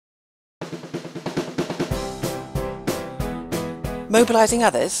Mobilizing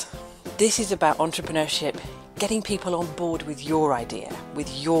others. This is about entrepreneurship, getting people on board with your idea,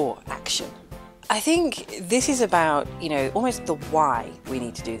 with your action. I think this is about, almost the why we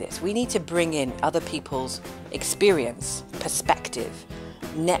need to do this. We need to bring in other people's experience, perspective,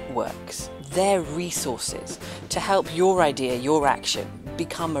 networks, their resources to help your idea, your action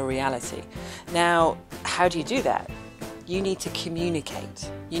become a reality. Now, how do you do that? You need to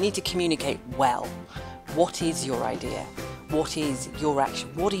communicate. You need to communicate well. What is your idea? What is your action?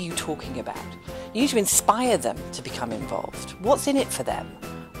 What are you talking about? You need to inspire them to become involved. What's in it for them?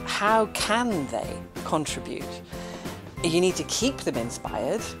 How can they contribute? You need to keep them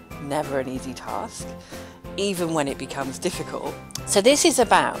inspired, never an easy task, even when it becomes difficult. So this is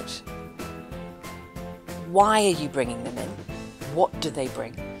about why are you bringing them in? What do they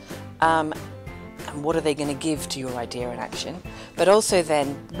bring? And what are they going to give to your idea and action? But also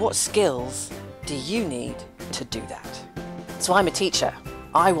then, what skills do you need to do that? So I'm a teacher.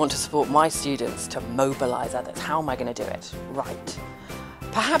 I want to support my students to mobilize others. How am I going to do it? Right.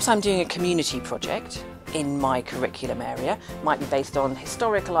 Perhaps I'm doing a community project in my curriculum area. It might be based on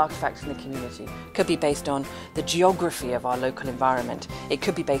historical artifacts in the community. It could be based on the geography of our local environment. It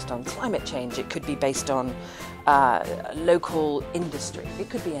could be based on climate change. It could be based on local industry.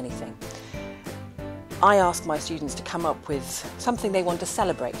 It could be anything. I ask my students to come up with something they want to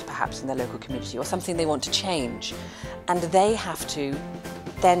celebrate, perhaps in their local community, or something they want to change. And they have to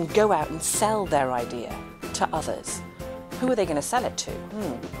then go out and sell their idea to others. Who are they going to sell it to?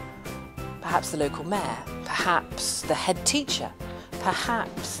 Perhaps the local mayor, perhaps the head teacher,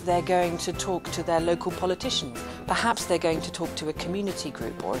 perhaps they're going to talk to their local politicians, perhaps they're going to talk to a community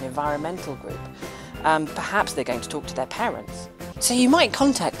group or an environmental group, perhaps they're going to talk to their parents. So you might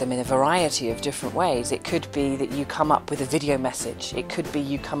contact them in a variety of different ways. It could be that you come up with a video message. It could be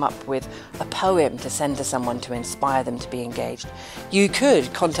you come up with a poem to send to someone to inspire them to be engaged. You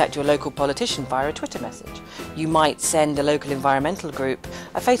could contact your local politician via a Twitter message. You might send a local environmental group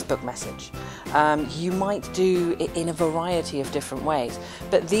a Facebook message. You might do it in a variety of different ways.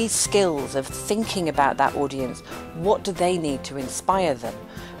 But these skills of thinking about that audience, what do they need to inspire them?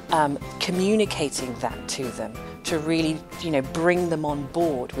 Communicating that to them to really, bring them on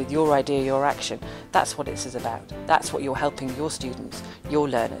board with your idea, your action. That's what this is about. That's what you're helping your students, your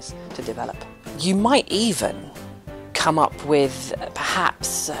learners to develop. You might even come up with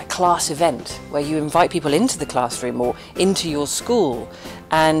perhaps a class event where you invite people into the classroom or into your school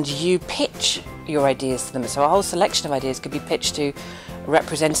and you pitch your ideas to them. So a whole selection of ideas could be pitched to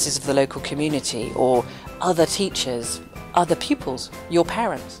representatives of the local community or other teachers, other pupils, your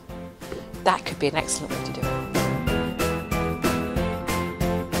parents. That could be an excellent way to do it.